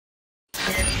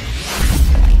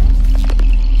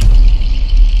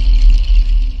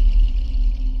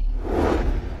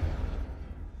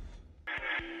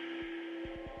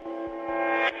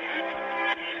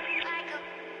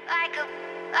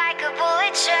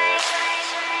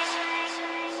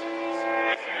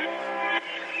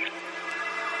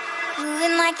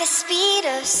the speed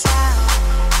of sound.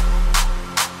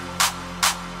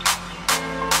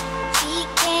 Feet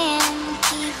can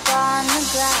keep on the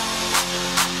ground.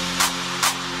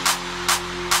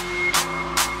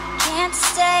 Can't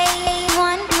stay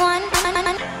one,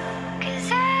 'cause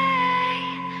I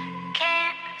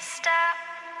can't stop.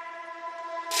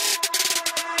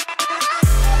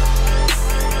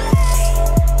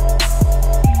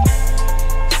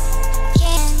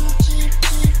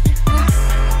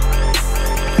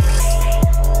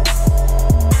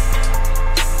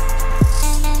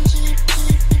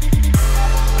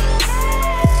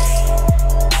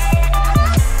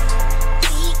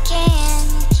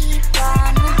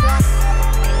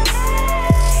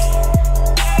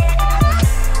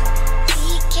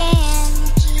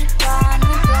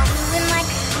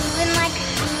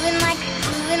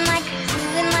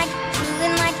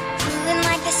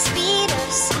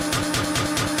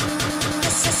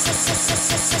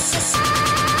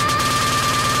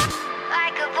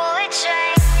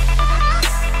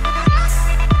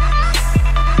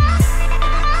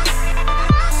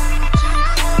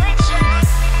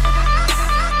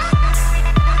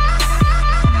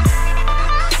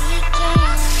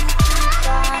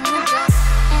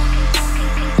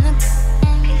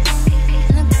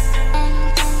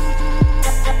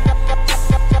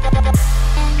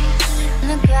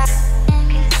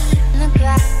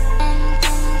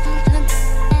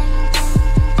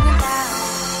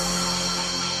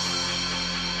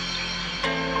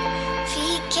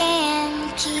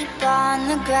 Keep on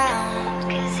the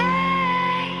ground, 'cause I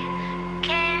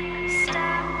can't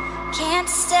stop. Can't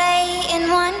stay in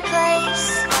one place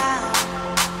now.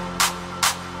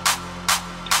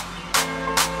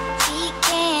 Feet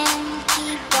can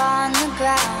keep on the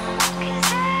ground,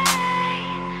 'cause I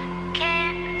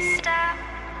can't stop.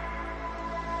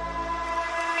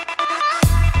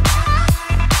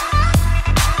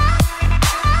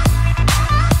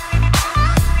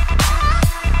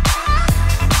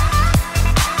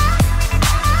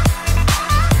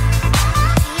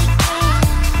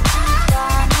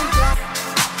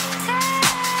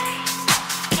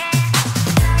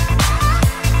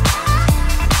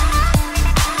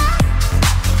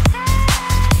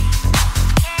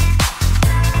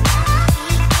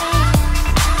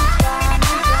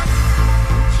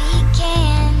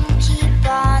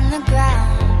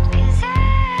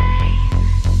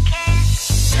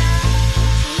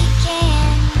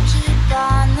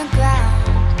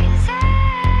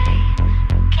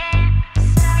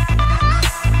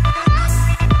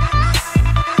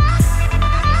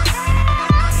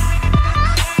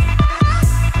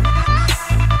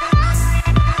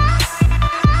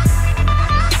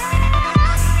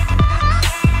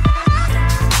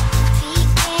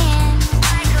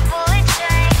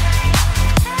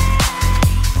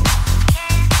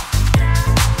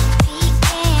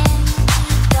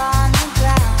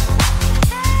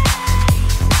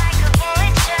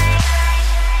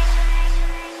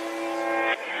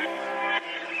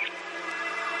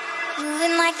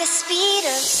 Moving like the speed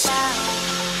of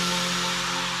sound.